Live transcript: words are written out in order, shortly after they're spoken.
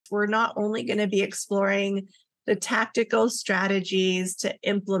we're not only going to be exploring the tactical strategies to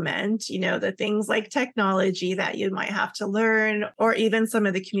implement, the things like technology that you might have to learn, or even some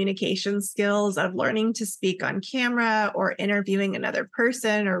of the communication skills of learning to speak on camera or interviewing another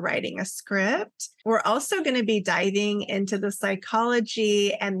person or writing a script. We're also going to be diving into the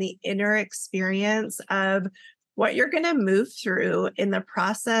psychology and the inner experience of what you're going to move through in the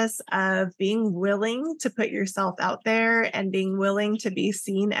process of being willing to put yourself out there and being willing to be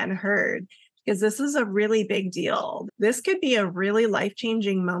seen and heard. Because this is a really big deal. This could be a really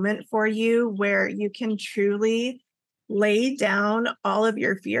life-changing moment for you where you can truly lay down all of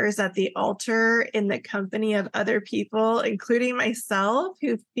your fears at the altar in the company of other people, including myself,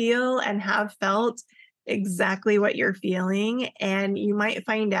 who feel and have felt exactly what you're feeling. And you might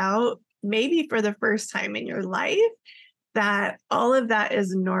find out, maybe for the first time in your life, that all of that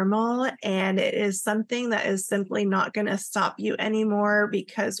is normal and it is something that is simply not going to stop you anymore,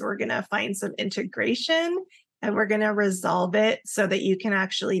 because we're going to find some integration and we're going to resolve it so that you can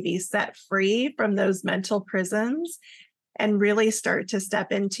actually be set free from those mental prisons and really start to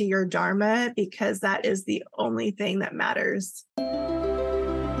step into your dharma, because that is the only thing that matters.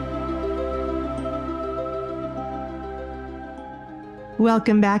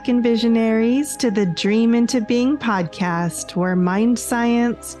 Welcome back, Envisionaries, to the Dream into Being podcast, where mind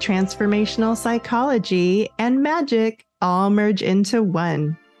science, transformational psychology, and magic all merge into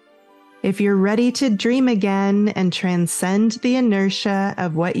one. If you're ready to dream again and transcend the inertia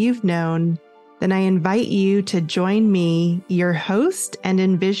of what you've known, then I invite you to join me, your host and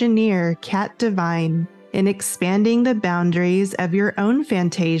Envisioneer, Kat Divine, in expanding the boundaries of your own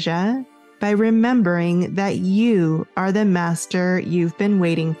Fantasia by remembering that you are the master you've been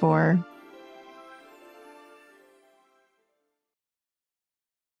waiting for.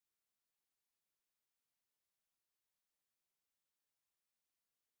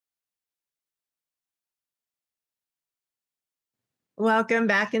 Welcome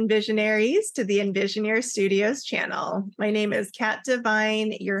back, Envisionaries, to the Envisioneer Studios channel. My name is Kat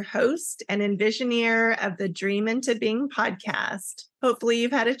Divine, your host and Envisioneer of the Dream into Being podcast. Hopefully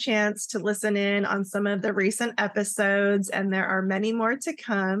you've had a chance to listen in on some of the recent episodes, and there are many more to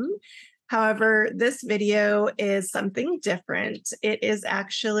come. However, this video is something different. It is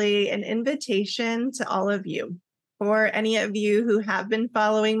actually an invitation to all of you. For any of you who have been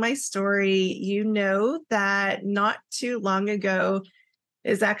following my story, you know that not too long ago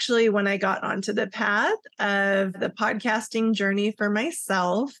is actually when I got onto the path of the podcasting journey for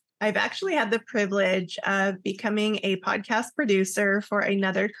myself. I've actually had the privilege of becoming a podcast producer for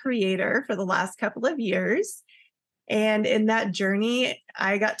another creator for the last couple of years. And in that journey,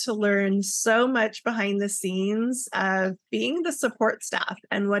 I got to learn so much behind the scenes of being the support staff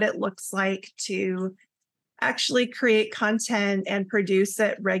and what it looks like to actually create content and produce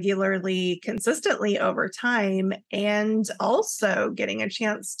it regularly, consistently over time, and also getting a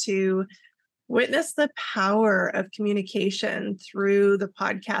chance to witness the power of communication through the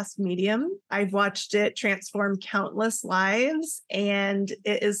podcast medium. I've watched it transform countless lives, and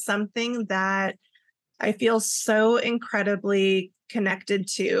it is something that I feel so incredibly connected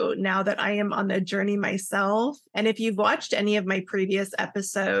to now that I am on the journey myself. And if you've watched any of my previous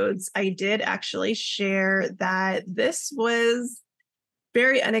episodes, I did actually share that this was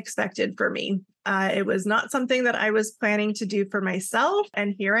very unexpected for me. It was not something that I was planning to do for myself.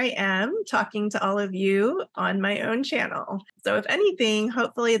 And here I am talking to all of you on my own channel. So if anything,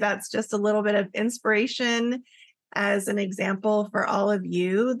 hopefully that's just a little bit of inspiration as an example for all of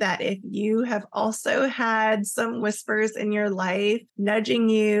you, that if you have also had some whispers in your life, nudging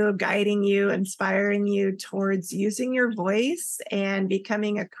you, guiding you, inspiring you towards using your voice and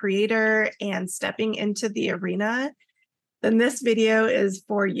becoming a creator and stepping into the arena, then this video is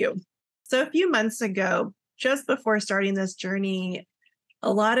for you. So a few months ago, just before starting this journey,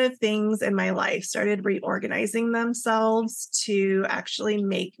 a lot of things in my life started reorganizing themselves to actually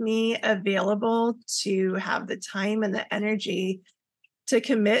make me available to have the time and the energy to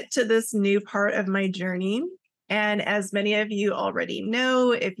commit to this new part of my journey. And as many of you already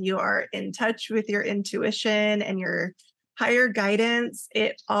know, if you are in touch with your intuition and your higher guidance,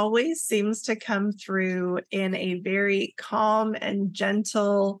 it always seems to come through in a very calm and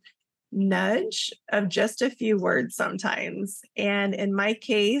gentle nudge of just a few words sometimes. And in my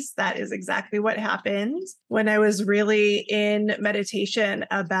case, that is exactly what happened when I was really in meditation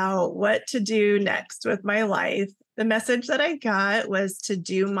about what to do next with my life. The message that I got was to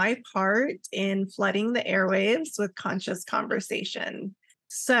do my part in flooding the airwaves with conscious conversation.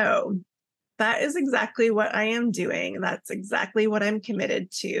 So That is exactly what I am doing. That's exactly what I'm committed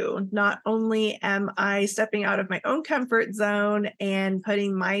to. Not only am I stepping out of my own comfort zone and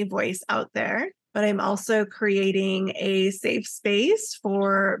putting my voice out there, but I'm also creating a safe space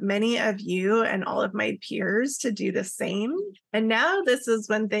for many of you and all of my peers to do the same. And now this is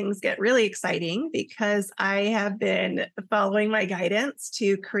when things get really exciting because I have been following my guidance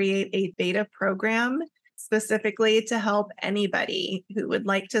to create a beta program specifically to help anybody who would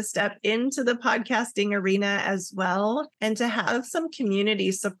like to step into the podcasting arena as well and to have some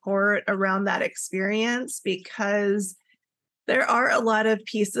community support around that experience, because there are a lot of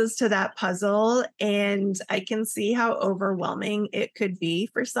pieces to that puzzle, and I can see how overwhelming it could be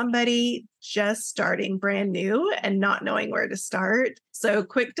for somebody just starting brand new and not knowing where to start. So,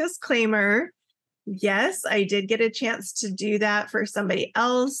 quick disclaimer. Yes, I did get a chance to do that for somebody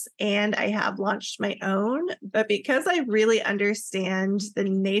else, and I have launched my own. But because I really understand the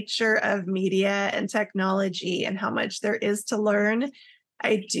nature of media and technology and how much there is to learn,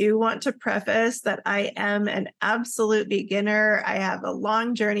 I do want to preface that I am an absolute beginner. I have a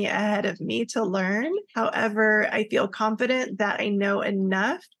long journey ahead of me to learn. However, I feel confident that I know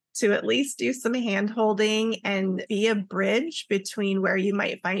enough to at least do some hand holding and be a bridge between where you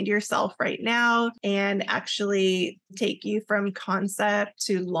might find yourself right now and actually take you from concept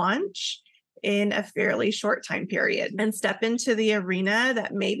to launch in a fairly short time period and step into the arena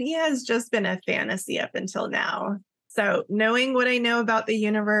that maybe has just been a fantasy up until now. So knowing what I know about the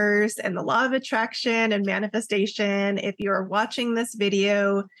universe and the law of attraction and manifestation, if you're watching this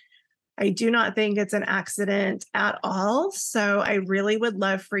video, I do not think it's an accident at all. So I really would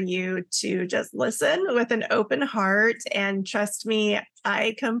love for you to just listen with an open heart. And trust me,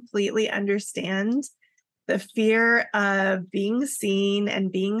 I completely understand the fear of being seen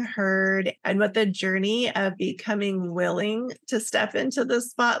and being heard and what the journey of becoming willing to step into the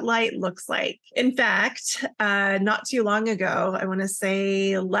spotlight looks like. In fact, not too long ago, I want to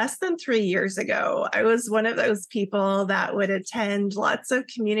say less than 3 years ago, I was one of those people that would attend lots of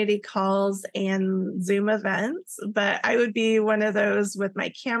community calls and Zoom events, but I would be one of those with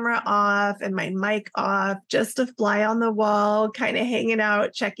my camera off and my mic off, just a fly on the wall, kind of hanging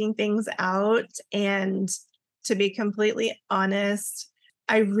out, checking things out. And to be completely honest,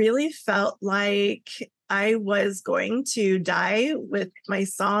 I really felt like I was going to die with my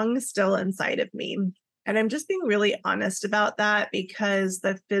song still inside of me. And I'm just being really honest about that because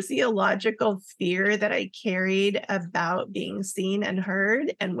the physiological fear that I carried about being seen and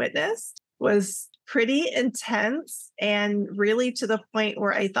heard and witnessed was pretty intense, and really to the point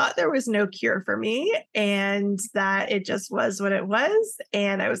where I thought there was no cure for me and that it just was what it was.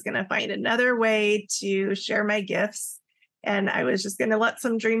 And I was going to find another way to share my gifts, and I was just going to let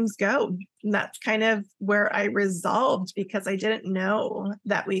some dreams go. And that's kind of where I resolved, because I didn't know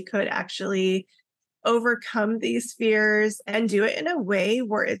that we could actually overcome these fears and do it in a way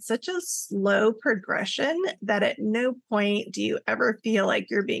where it's such a slow progression that at no point do you ever feel like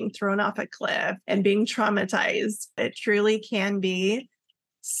you're being thrown off a cliff and being traumatized. It truly can be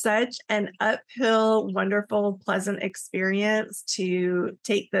such an uphill, wonderful, pleasant experience to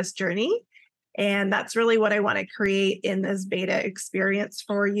take this journey. And that's really what I want to create in this beta experience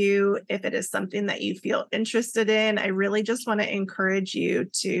for you. If it is something that you feel interested in, I really just want to encourage you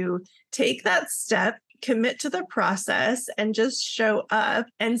to take that step, commit to the process, and just show up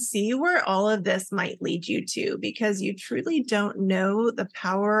and see where all of this might lead you to, because you truly don't know the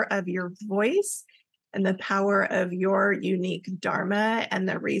power of your voice and the power of your unique dharma and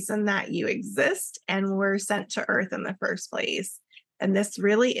the reason that you exist and were sent to earth in the first place. And this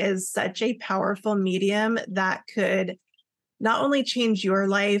really is such a powerful medium that could not only change your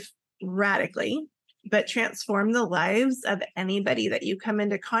life radically, but transform the lives of anybody that you come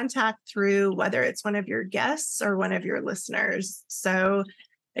into contact through, whether it's one of your guests or one of your listeners. So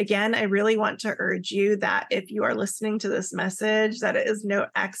again, I really want to urge you that if you are listening to this message, that it is no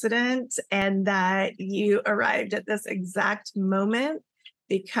accident and that you arrived at this exact moment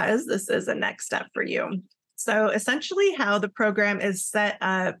because this is a next step for you. So essentially how the program is set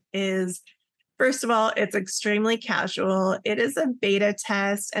up is, first of all, it's extremely casual. It is a beta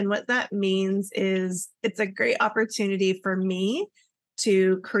test. And what that means is it's a great opportunity for me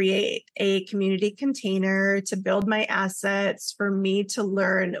to create a community container, to build my assets, for me to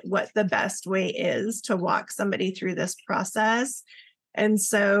learn what the best way is to walk somebody through this process. And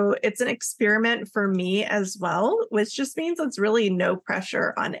so it's an experiment for me as well, which just means it's really no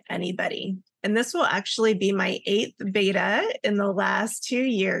pressure on anybody. And this will actually be my 8th beta in the last 2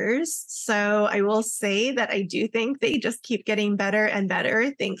 years. So I will say that I do think they just keep getting better and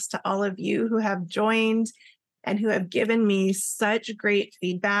better, thanks to all of you who have joined and who have given me such great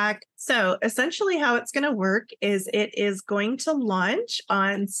feedback. So essentially how it's going to work is it is going to launch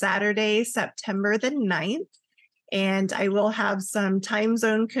on Saturday, September the 9th. And I will have some time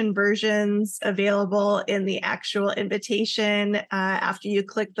zone conversions available in the actual invitation. After you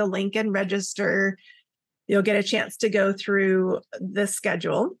click the link and register, you'll get a chance to go through the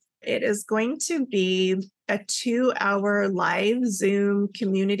schedule. It is going to be a 2-hour live Zoom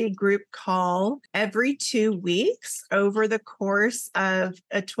community group call every 2 weeks over the course of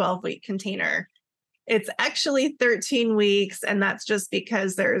a 12-week container. It's actually 13 weeks, and that's just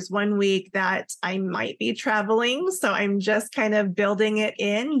because there's 1 week that I might be traveling. So I'm just kind of building it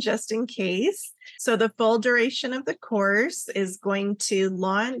in just in case. So the full duration of the course is going to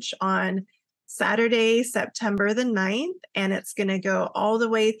launch on Saturday, September the 9th, and it's going to go all the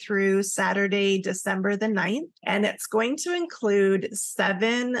way through Saturday, December the 9th. And it's going to include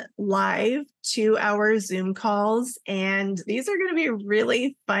 7 live 2-hour Zoom calls. And these are going to be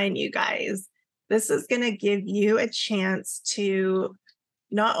really fun, you guys. This is going to give you a chance to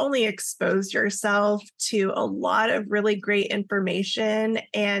not only expose yourself to a lot of really great information,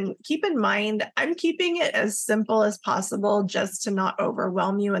 and keep in mind, I'm keeping it as simple as possible just to not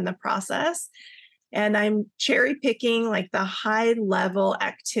overwhelm you in the process. And I'm cherry picking like the high level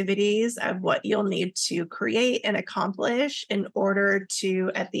activities of what you'll need to create and accomplish in order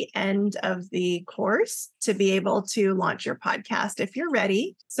to, at the end of the course, to be able to launch your podcast if you're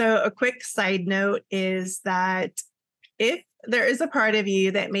ready. So a quick side note is that if there is a part of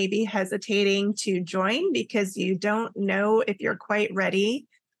you that may be hesitating to join because you don't know if you're quite ready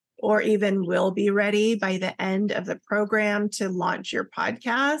or even will be ready by the end of the program to launch your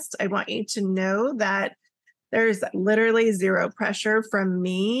podcast, I want you to know that there's literally zero pressure from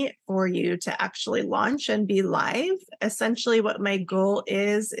me for you to actually launch and be live. Essentially, what my goal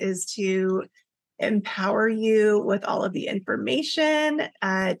is to empower you with all of the information,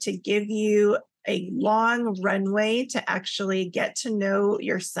 to give you a long runway to actually get to know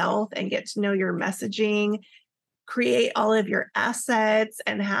yourself and get to know your messaging, create all of your assets,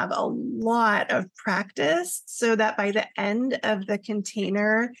 and have a lot of practice so that by the end of the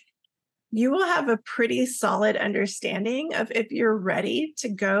container, you will have a pretty solid understanding of if you're ready to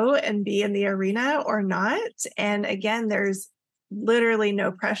go and be in the arena or not. And again, there's literally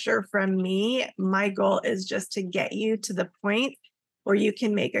no pressure from me. My goal is just to get you to the point where you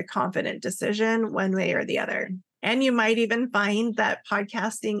can make a confident decision one way or the other. And you might even find that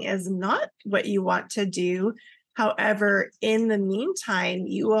podcasting is not what you want to do. However, in the meantime,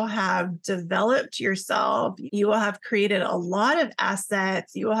 you will have developed yourself. You will have created a lot of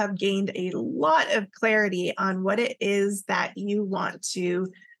assets. You will have gained a lot of clarity on what it is that you want to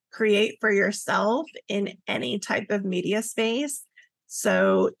create for yourself in any type of media space.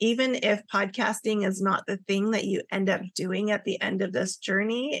 So even if podcasting is not the thing that you end up doing at the end of this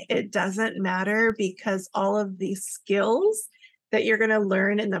journey, it doesn't matter, because all of these skills that you're going to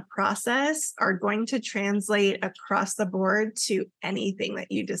learn in the process are going to translate across the board to anything that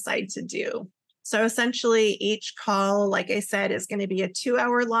you decide to do. So essentially, each call, like I said, is going to be a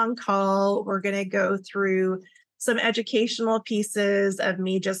 2-hour long call. We're going to go through some educational pieces of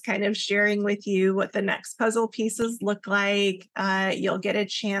me just kind of sharing with you what the next puzzle pieces look like. You'll get a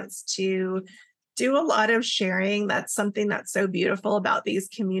chance to do a lot of sharing. That's something that's so beautiful about these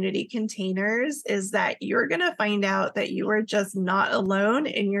community containers, is that you're going to find out that you are just not alone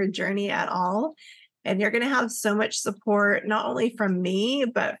in your journey at all. And you're going to have so much support, not only from me,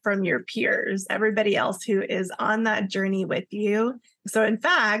 but from your peers, everybody else who is on that journey with you. So in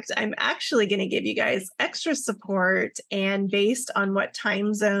fact, I'm actually going to give you guys extra support. And based on what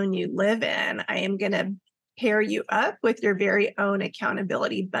time zone you live in, I am going to pair you up with your very own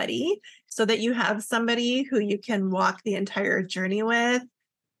accountability buddy so that you have somebody who you can walk the entire journey with,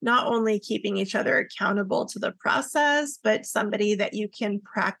 not only keeping each other accountable to the process, but somebody that you can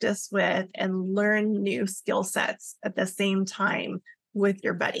practice with and learn new skill sets at the same time with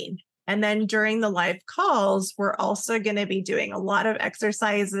your buddy. And then during the live calls, we're also going to be doing a lot of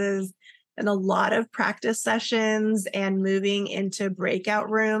exercises and a lot of practice sessions and moving into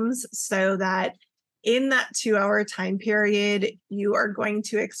breakout rooms so that in that 2-hour time period, you are going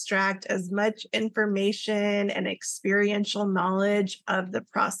to extract as much information and experiential knowledge of the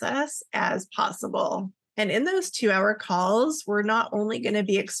process as possible. And in those 2-hour calls, we're not only going to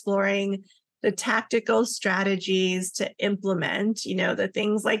be exploring the tactical strategies to implement, the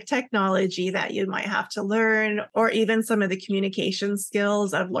things like technology that you might have to learn, or even some of the communication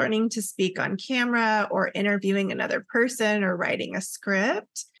skills of learning to speak on camera or interviewing another person or writing a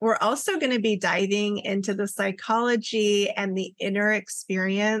script. We're also going to be diving into the psychology and the inner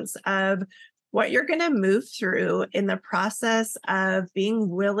experience of what you're going to move through in the process of being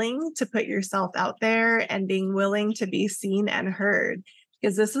willing to put yourself out there and being willing to be seen and heard.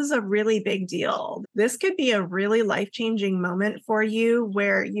 Because this is a really big deal. This could be a really life-changing moment for you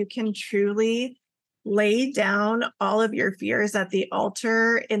where you can truly lay down all of your fears at the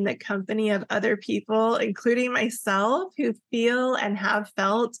altar in the company of other people, including myself, who feel and have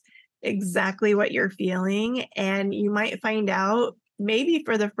felt exactly what you're feeling. And you might find out, maybe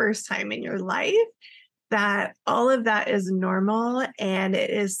for the first time in your life, that all of that is normal and it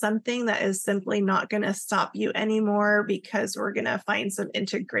is something that is simply not going to stop you anymore, because we're going to find some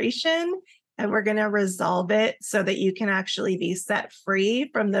integration and we're going to resolve it so that you can actually be set free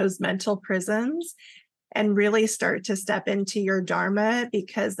from those mental prisons and really start to step into your dharma,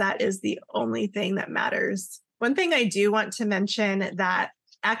 because that is the only thing that matters. One thing I do want to mention that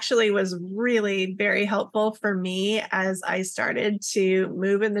actually was really very helpful for me as I started to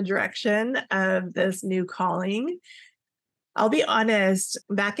move in the direction of this new calling. I'll be honest,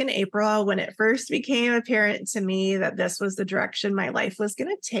 back in April, when it first became apparent to me that this was the direction my life was going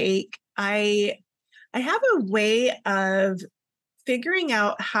to take, I have a way of figuring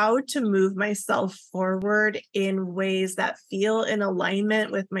out how to move myself forward in ways that feel in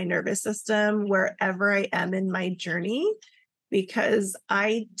alignment with my nervous system wherever I am in my journey, because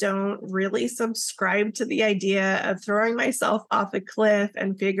I don't really subscribe to the idea of throwing myself off a cliff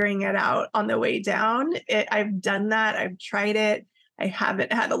and figuring it out on the way down. I've done that. I've tried it. I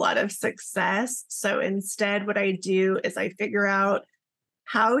haven't had a lot of success. So instead, what I do is I figure out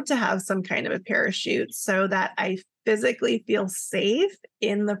how to have some kind of a parachute so that I physically feel safe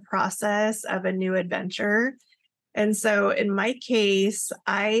in the process of a new adventure. And so in my case,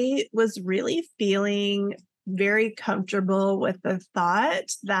 I was really feeling very comfortable with the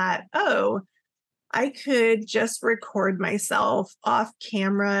thought that, oh, I could just record myself off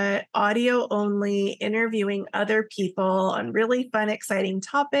camera, audio only, interviewing other people on really fun, exciting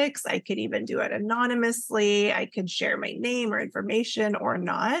topics. I could even do it anonymously. I could share my name or information or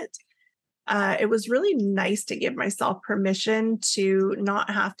not. It was really nice to give myself permission to not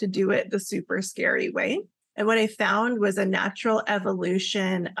have to do it the super scary way. And what I found was a natural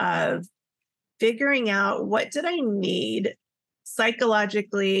evolution of figuring out, what did I need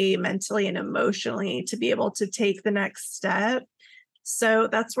psychologically, mentally, and emotionally to be able to take the next step. So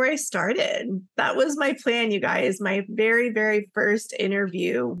that's where I started. That was my plan, you guys. My very, very first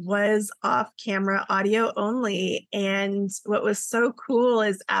interview was off camera, audio only. And what was so cool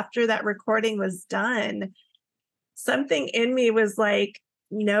is after that recording was done, something in me was like,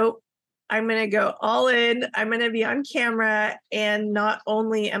 nope, I'm going to go all in. I'm going to be on camera. And not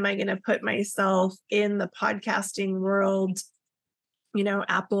only am I going to put myself in the podcasting world,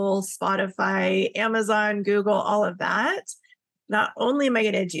 Apple, Spotify, Amazon, Google, all of that. Not only am I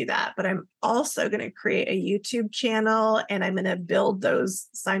going to do that, but I'm also going to create a YouTube channel and I'm going to build those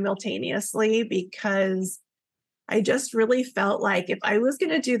simultaneously, because I just really felt like if I was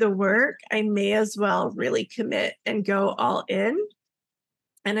going to do the work, I may as well really commit and go all in.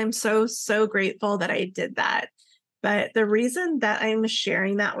 And I'm so, so grateful that I did that. But the reason that I'm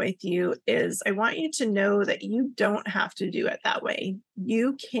sharing that with you is I want you to know that you don't have to do it that way.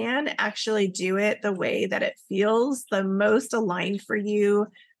 You can actually do it the way that it feels the most aligned for you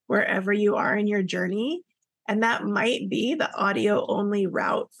wherever you are in your journey. And that might be the audio only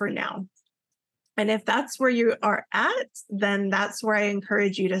route for now. And if that's where you are at, then that's where I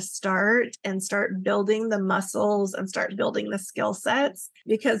encourage you to start building the muscles and start building the skill sets.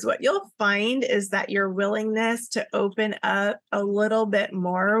 Because what you'll find is that your willingness to open up a little bit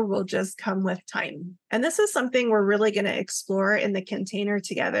more will just come with time. And this is something we're really going to explore in the container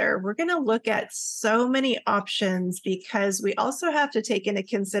together. We're going to look at so many options, because we also have to take into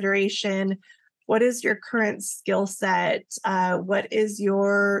consideration, what is your current skill set? What is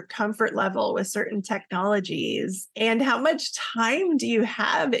your comfort level with certain technologies? And how much time do you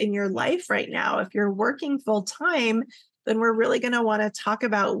have in your life right now? If you're working full time, then we're really going to want to talk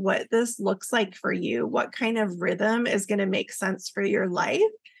about what this looks like for you. What kind of rhythm is going to make sense for your life?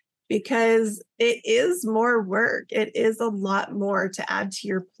 Because it is more work. It is a lot more to add to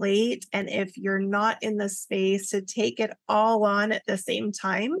your plate. And if you're not in the space to take it all on at the same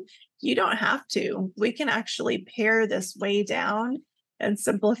time, you don't have to. We can actually pare this way down and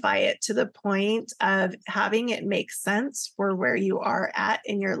simplify it to the point of having it make sense for where you are at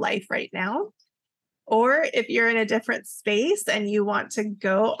in your life right now. Or if you're in a different space and you want to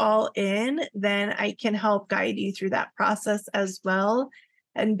go all in, then I can help guide you through that process as well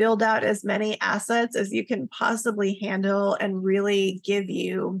and build out as many assets as you can possibly handle and really give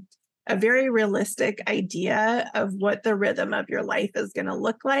you a very realistic idea of what the rhythm of your life is going to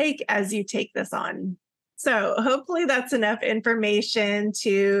look like as you take this on. So hopefully that's enough information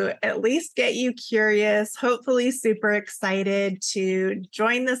to at least get you curious, hopefully super excited to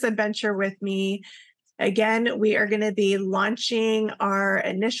join this adventure with me. Again, we are going to be launching our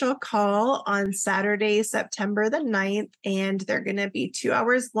initial call on Saturday, September the 9th, and they're going to be 2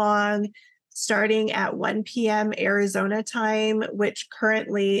 hours long, starting at 1 p.m. Arizona time, which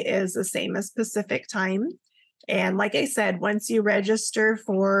currently is the same as Pacific time. And like I said, once you register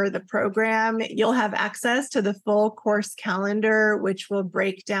for the program, you'll have access to the full course calendar, which will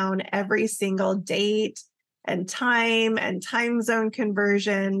break down every single date and time zone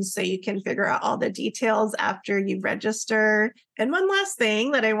conversion, so you can figure out all the details after you register. And one last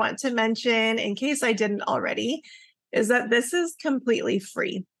thing that I want to mention, in case I didn't already, is that this is completely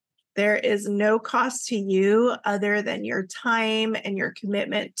free. There is no cost to you other than your time and your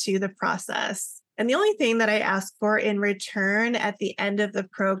commitment to the process. And the only thing that I ask for in return at the end of the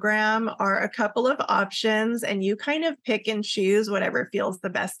program are a couple of options, and you kind of pick and choose whatever feels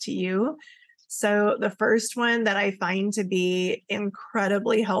the best to you. So the first one that I find to be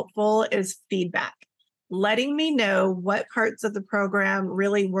incredibly helpful is feedback, letting me know what parts of the program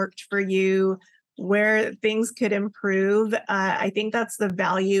really worked for you, where things could improve. I think that's the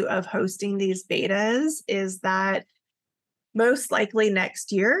value of hosting these betas, is that most likely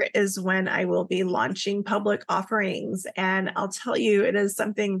next year is when I will be launching public offerings. And I'll tell you, it is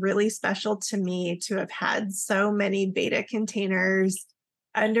something really special to me to have had so many beta containers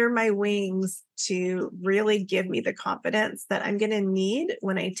under my wings to really give me the confidence that I'm going to need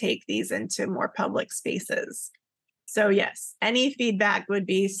when I take these into more public spaces. So yes, any feedback would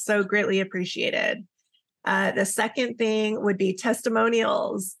be so greatly appreciated. The second thing would be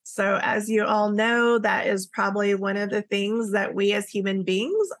testimonials. So as you all know, that is probably one of the things that we as human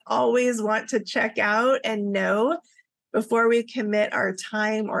beings always want to check out and know before we commit our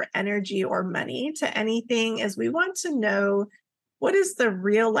time or energy or money to anything, is we want to know what is the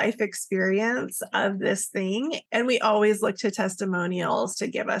real life experience of this thing. And we always look to testimonials to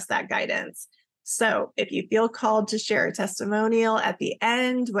give us that guidance. So if you feel called to share a testimonial at the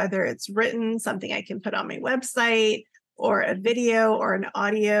end, whether it's written, something I can put on my website, or a video or an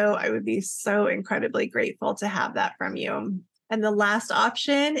audio, I would be so incredibly grateful to have that from you. And the last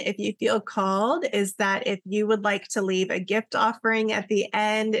option, if you feel called, is that if you would like to leave a gift offering at the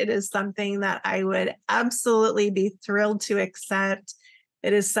end, it is something that I would absolutely be thrilled to accept.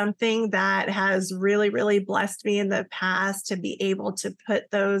 It is something that has really, really blessed me in the past to be able to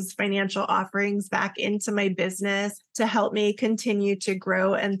put those financial offerings back into my business to help me continue to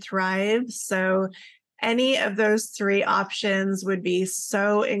grow and thrive. So any of those three options would be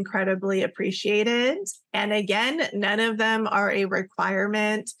so incredibly appreciated. And again, none of them are a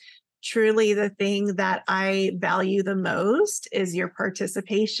requirement. Truly, the thing that I value the most is your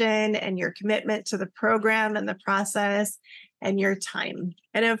participation and your commitment to the program and the process and your time.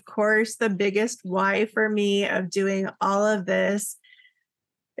 And of course, the biggest why for me of doing all of this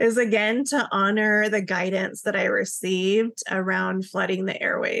is, again, to honor the guidance that I received around flooding the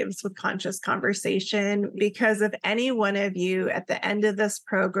airwaves with conscious conversation. Because if any one of you at the end of this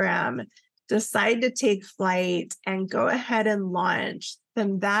program decide to take flight and go ahead and launch,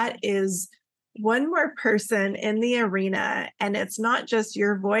 then that is one more person in the arena. And it's not just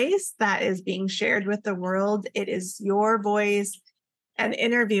your voice that is being shared with the world, it is your voice and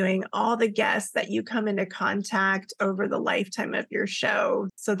interviewing all the guests that you come into contact over the lifetime of your show.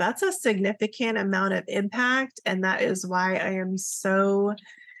 So that's a significant amount of impact. And that is why I am so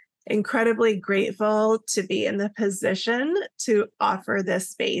incredibly grateful to be in the position to offer this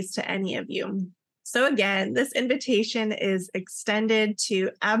space to any of you. So again, this invitation is extended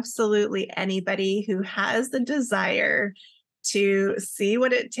to absolutely anybody who has the desire to see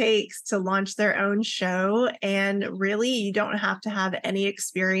what it takes to launch their own show. And really, you don't have to have any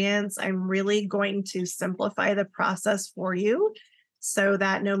experience. I'm really going to simplify the process for you so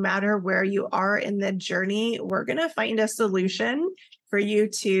that no matter where you are in the journey, we're going to find a solution for you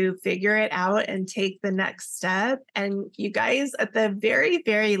to figure it out and take the next step. And you guys, at the very,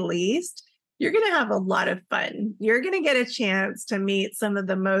 very least, you're going to have a lot of fun. You're going to get a chance to meet some of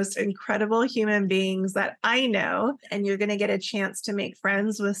the most incredible human beings that I know, and you're going to get a chance to make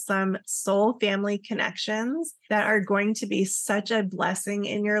friends with some soul family connections that are going to be such a blessing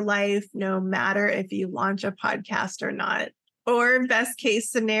in your life, no matter if you launch a podcast or not. Or best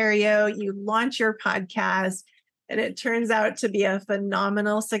case scenario, you launch your podcast and it turns out to be a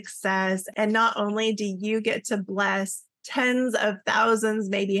phenomenal success. And not only do you get to bless tens of thousands,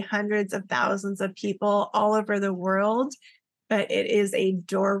 maybe hundreds of thousands of people all over the world, but it is a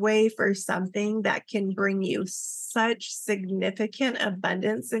doorway for something that can bring you such significant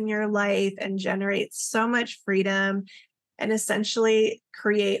abundance in your life and generate so much freedom and essentially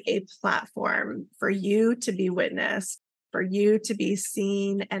create a platform for you to be witnessed, for you to be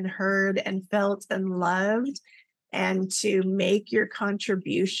seen and heard and felt and loved, and to make your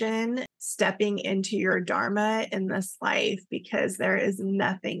contribution stepping into your dharma in this life, because there is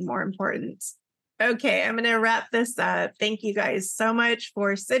nothing more important. Okay, I'm going to wrap this up. Thank you guys so much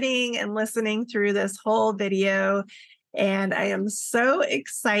for sitting and listening through this whole video. And I am so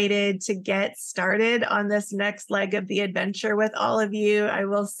excited to get started on this next leg of the adventure with all of you. I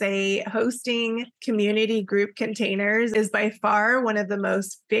will say hosting community group containers is by far one of the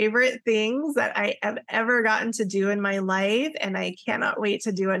most favorite things that I have ever gotten to do in my life. And I cannot wait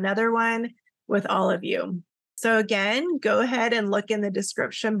to do another one with all of you. So again, go ahead and look in the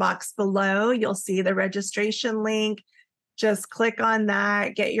description box below. You'll see the registration link. Just click on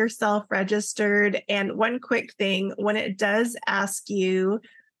that, get yourself registered. And one quick thing, when it does ask you,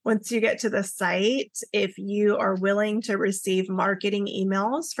 once you get to the site, if you are willing to receive marketing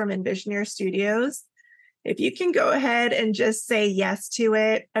emails from Envisioneer Studios, if you can go ahead and just say yes to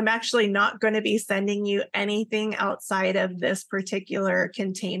it. I'm actually not going to be sending you anything outside of this particular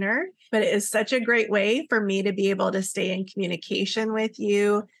container, but it is such a great way for me to be able to stay in communication with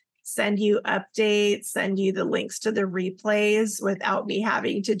you, send you updates, send you the links to the replays without me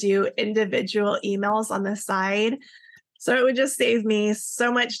having to do individual emails on the side. So it would just save me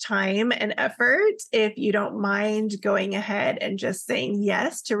so much time and effort if you don't mind going ahead and just saying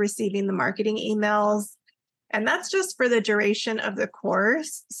yes to receiving the marketing emails. And that's just for the duration of the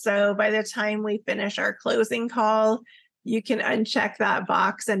course. So by the time we finish our closing call, you can uncheck that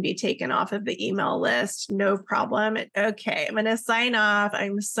box and be taken off of the email list. No problem. Okay, I'm going to sign off.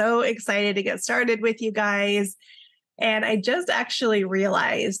 I'm so excited to get started with you guys. And I just actually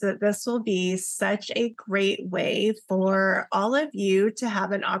realized that this will be such a great way for all of you to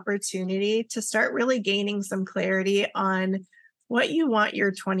have an opportunity to start really gaining some clarity on what you want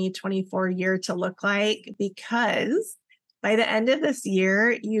your 2024 year to look like, because by the end of this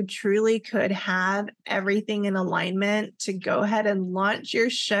year, you truly could have everything in alignment to go ahead and launch your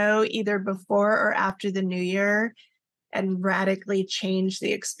show either before or after the new year and radically change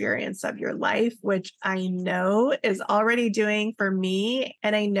the experience of your life, which I know is already doing for me,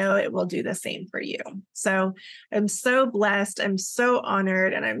 and I know it will do the same for you. So I'm so blessed, I'm so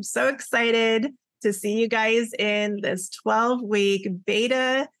honored, and I'm so excited to see you guys in this 12-week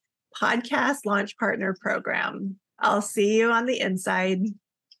beta podcast launch partner program. I'll see you on the inside.